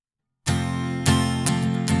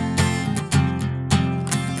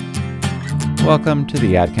Welcome to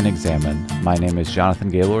the Yadkin Examine. My name is Jonathan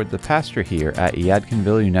Gaylord, the pastor here at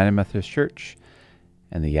Yadkinville United Methodist Church.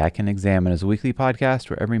 And the Yadkin Examine is a weekly podcast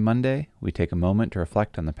where every Monday we take a moment to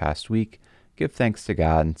reflect on the past week, give thanks to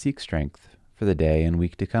God, and seek strength for the day and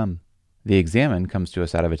week to come. The Examine comes to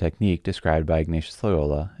us out of a technique described by Ignatius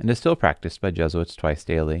Loyola and is still practiced by Jesuits twice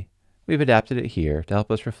daily. We've adapted it here to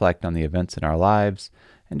help us reflect on the events in our lives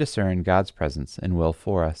and discern God's presence and will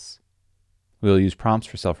for us. We will use prompts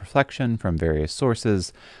for self-reflection from various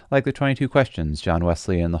sources, like the 22 questions John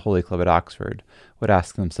Wesley and the Holy Club at Oxford would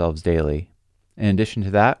ask themselves daily. In addition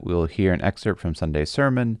to that, we will hear an excerpt from Sunday's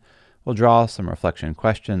sermon, we'll draw some reflection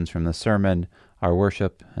questions from the sermon, our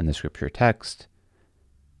worship, and the scripture text.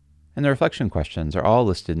 And the reflection questions are all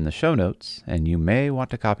listed in the show notes, and you may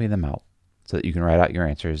want to copy them out so that you can write out your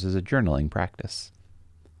answers as a journaling practice.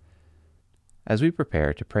 As we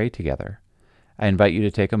prepare to pray together, I invite you to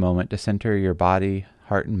take a moment to center your body,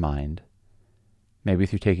 heart, and mind, maybe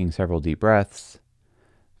through taking several deep breaths,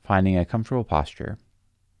 finding a comfortable posture,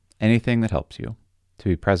 anything that helps you to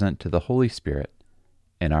be present to the Holy Spirit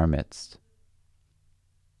in our midst.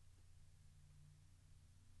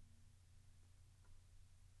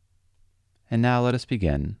 And now let us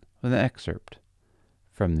begin with an excerpt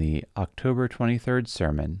from the October 23rd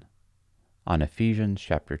sermon on Ephesians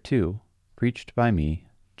chapter 2, preached by me,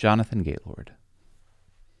 Jonathan Gaylord.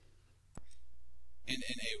 And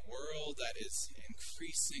in a world that is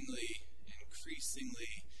increasingly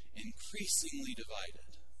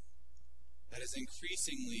divided, that is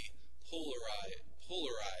increasingly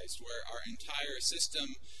polarized, where our entire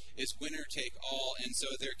system is winner take all, and so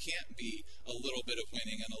there can't be a little bit of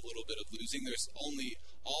winning and a little bit of losing. There's only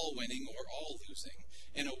all winning or all losing.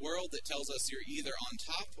 In a world that tells us you're either on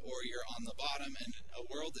top or you're on the bottom, and a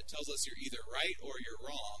world that tells us you're either right or you're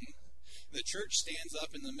wrong, the church stands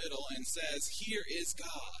up in the middle and says, here is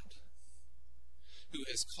God, who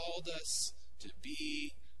has called us to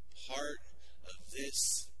be part of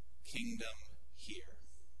this kingdom here.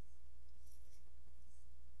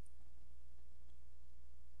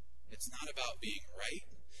 It's not about being right,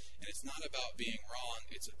 and it's not about being wrong.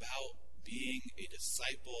 It's about being a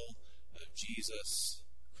disciple of Jesus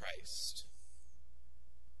Christ.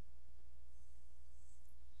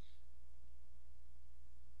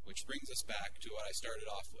 Which brings us back to what I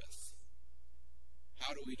started off with.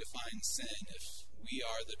 How do we define sin if we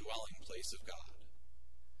are the dwelling place of God?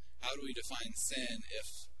 How do we define sin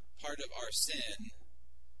if part of our sin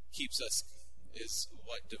is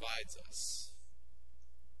what divides us?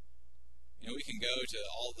 You know, we can go to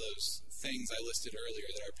all those things I listed earlier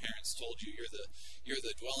that our parents told you, you're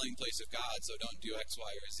the dwelling place of God, so don't do X,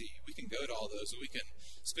 Y, or Z. We can go to all those, and we can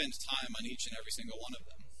spend time on each and every single one of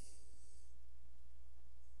them.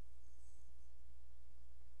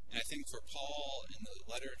 And I think for Paul in the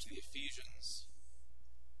letter to the Ephesians,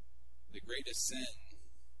 the greatest sin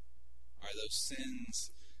are those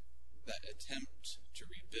sins that attempt to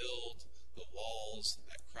rebuild the walls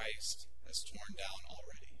that Christ has torn down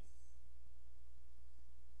already.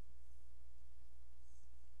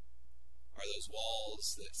 Are those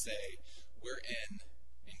walls that say, we're in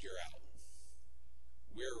and you're out.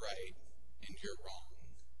 We're right and you're wrong.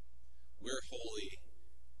 We're holy,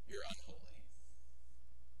 you're unholy.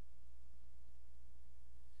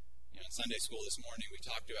 In Sunday school this morning, we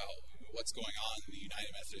talked about what's going on in the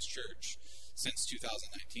United Methodist Church since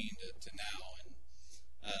 2019 to now. And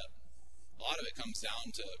a lot of it comes down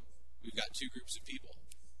to we've got two groups of people,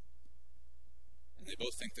 and they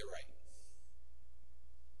both think they're right.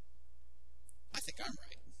 I think I'm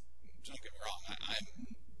right. Don't get me wrong. I'm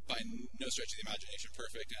by no stretch of the imagination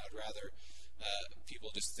perfect, and I'd rather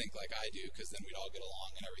people just think like I do, because then we'd all get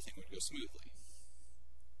along and everything would go smoothly.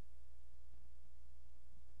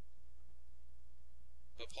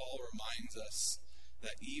 But Paul reminds us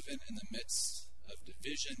that even in the midst of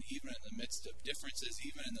division, even in the midst of differences,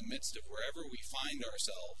 even in the midst of wherever we find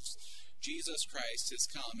ourselves, Jesus Christ has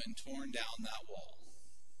come and torn down that wall.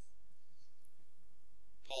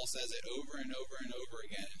 Paul says it over and over and over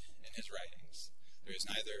again in his writings. There is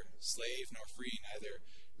neither slave nor free, neither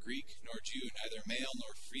Greek nor Jew, neither male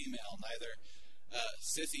nor female, neither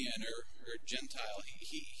Scythian or Gentile.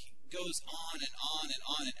 He goes on and on and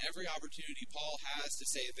on, and every opportunity Paul has to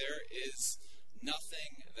say there is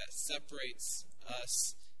nothing that separates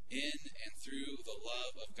us in and through the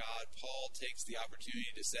love of God. Paul takes the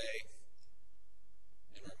opportunity to say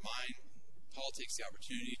Paul takes the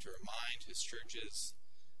opportunity to remind his churches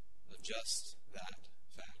of just that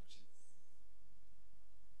fact.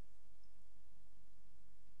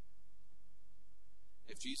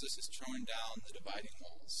 If Jesus has torn down the dividing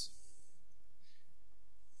walls,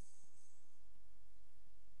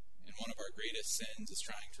 and one of our greatest his sins is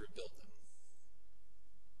trying to rebuild them?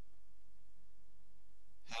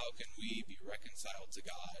 How can we be reconciled to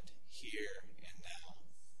God here and now?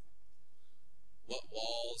 What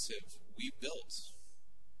walls have we built?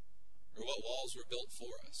 Or what walls were built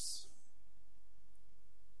for us?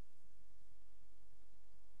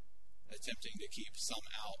 Attempting to keep some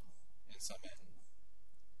out and some in.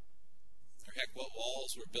 Or heck, what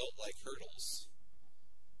walls were built like hurdles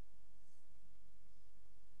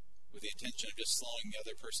with the intention of just slowing the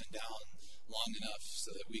other person down long enough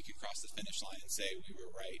so that we can cross the finish line and say we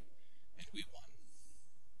were right and we won?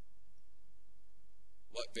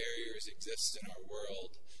 What barriers exist in our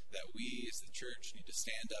world that we as the church need to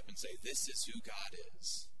stand up and say, this is who God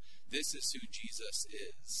is. This is who Jesus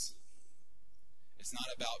is. It's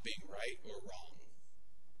not about being right or wrong.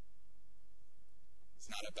 It's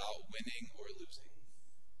not about winning or losing.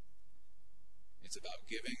 It's about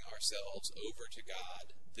giving ourselves over to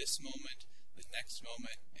God this moment, the next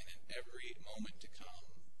moment, and in every moment to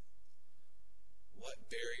come.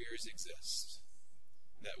 What barriers exist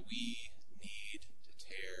that we need to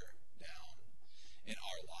tear down in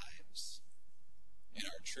our lives, in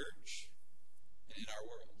our church, and in our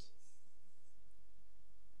world?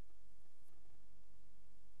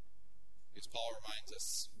 As Paul reminds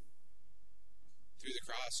us, through the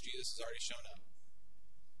cross, Jesus has already shown up.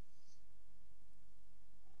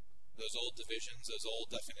 Those old divisions, those old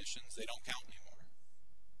definitions, they don't count anymore.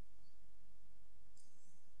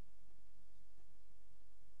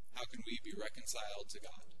 How can we be reconciled to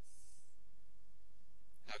God?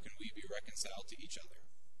 How can we be reconciled to each other?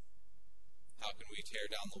 How can we tear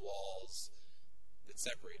down the walls that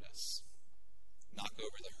separate us? Knock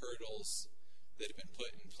over the hurdles that have been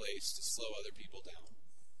put in place to slow other people down?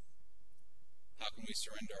 How can we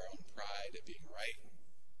surrender our own pride at being right,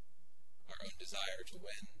 our own desire to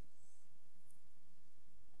win?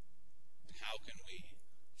 And how can we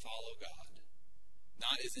follow God,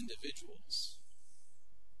 not as individuals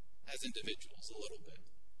a little bit,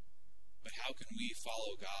 but how can we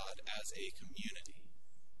follow God as a community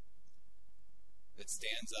that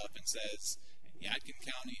stands up and says, in Yadkin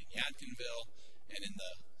County, in Yadkinville, and in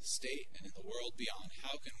the state and in the world beyond,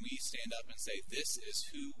 how can we stand up and say, this is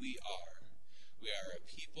who we are? We are a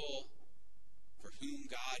people for whom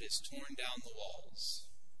God has torn down the walls.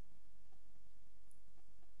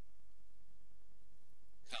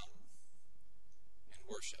 Come and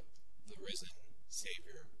worship the risen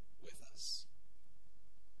Savior with us.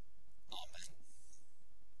 Amen.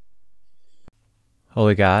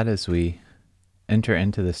 Holy God, as we enter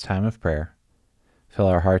into this time of prayer, fill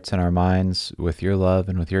our hearts and our minds with your love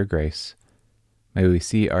and with your grace. May we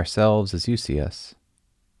see ourselves as you see us.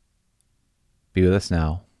 Be with us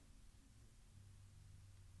now.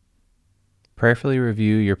 Prayerfully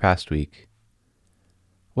review your past week.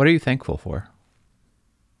 What are you thankful for?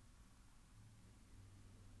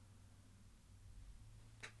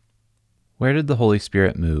 Where did the Holy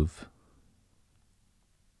Spirit move?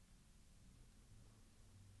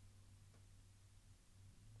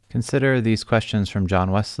 Consider these questions from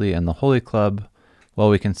John Wesley and the Holy Club while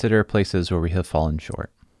we consider places where we have fallen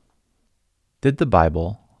short. Did the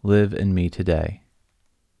Bible live in me today?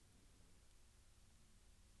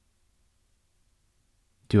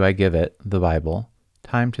 Do I give it, the Bible,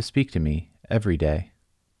 time to speak to me every day?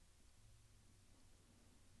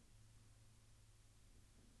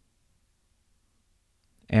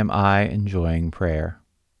 Am I enjoying prayer?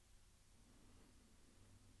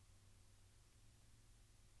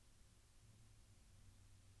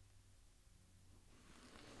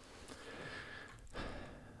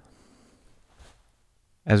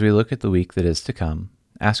 As we look at the week that is to come,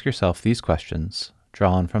 ask yourself these questions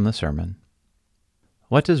drawn from the sermon.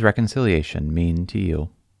 What does reconciliation mean to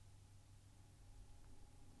you?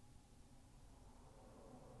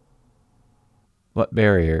 What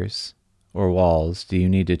barriers or walls do you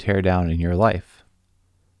need to tear down in your life?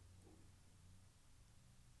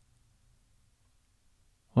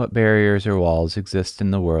 What barriers or walls exist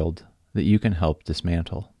in the world that you can help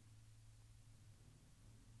dismantle?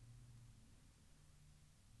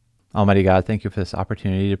 Almighty God, thank you for this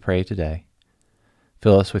opportunity to pray today.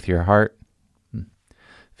 Fill us with your heart.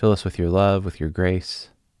 Fill us with your love, with your grace.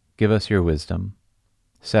 Give us your wisdom.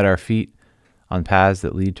 Set our feet on paths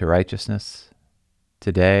that lead to righteousness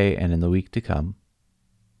today and in the week to come.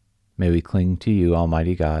 May we cling to you,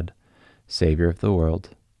 Almighty God, Savior of the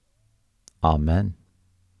world. Amen.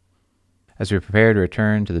 As we prepare to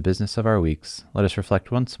return to the business of our weeks, let us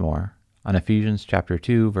reflect once more on Ephesians chapter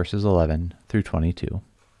 2, verses 11 through 22.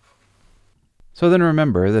 So then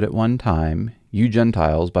remember that at one time you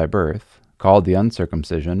Gentiles by birth, called the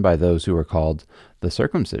uncircumcision by those who were called the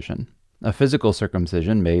circumcision, a physical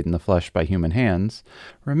circumcision made in the flesh by human hands,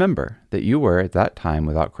 remember that you were at that time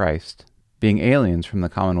without Christ, being aliens from the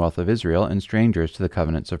commonwealth of Israel and strangers to the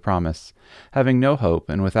covenants of promise, having no hope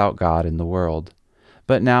and without God in the world.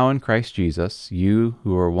 But now in Christ Jesus, you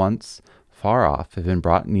who were once far off have been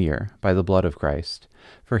brought near by the blood of Christ,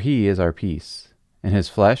 for he is our peace. In his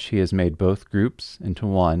flesh he has made both groups into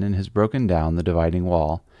one and has broken down the dividing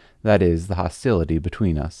wall, that is, the hostility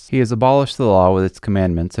between us. He has abolished the law with its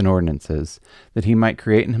commandments and ordinances, that he might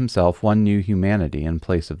create in himself one new humanity in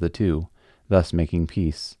place of the two, thus making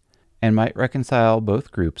peace, and might reconcile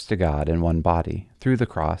both groups to God in one body, through the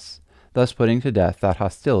cross, thus putting to death that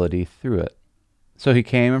hostility through it. So he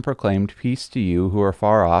came and proclaimed peace to you who are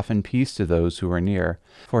far off and peace to those who are near,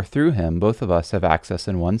 for through him both of us have access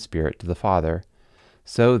in one Spirit to the Father.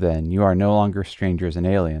 So then, you are no longer strangers and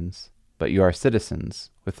aliens, but you are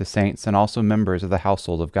citizens, with the saints and also members of the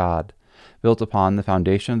household of God, built upon the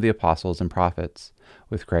foundation of the apostles and prophets,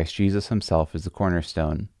 with Christ Jesus himself as the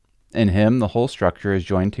cornerstone. In him the whole structure is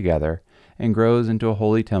joined together and grows into a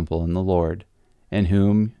holy temple in the Lord, in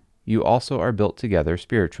whom you also are built together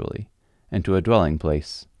spiritually, into a dwelling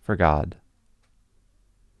place for God.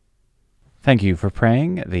 Thank you for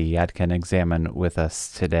praying the Yadkin Examine with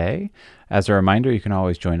us today. As a reminder, you can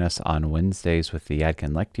always join us on Wednesdays with the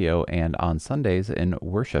Yadkin Lectio and on Sundays in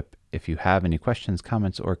worship. If you have any questions,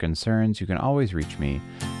 comments, or concerns, you can always reach me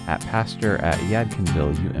at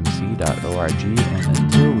pastor@yadkinvilleumc.org. And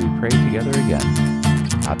until we pray together again,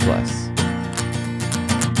 God bless.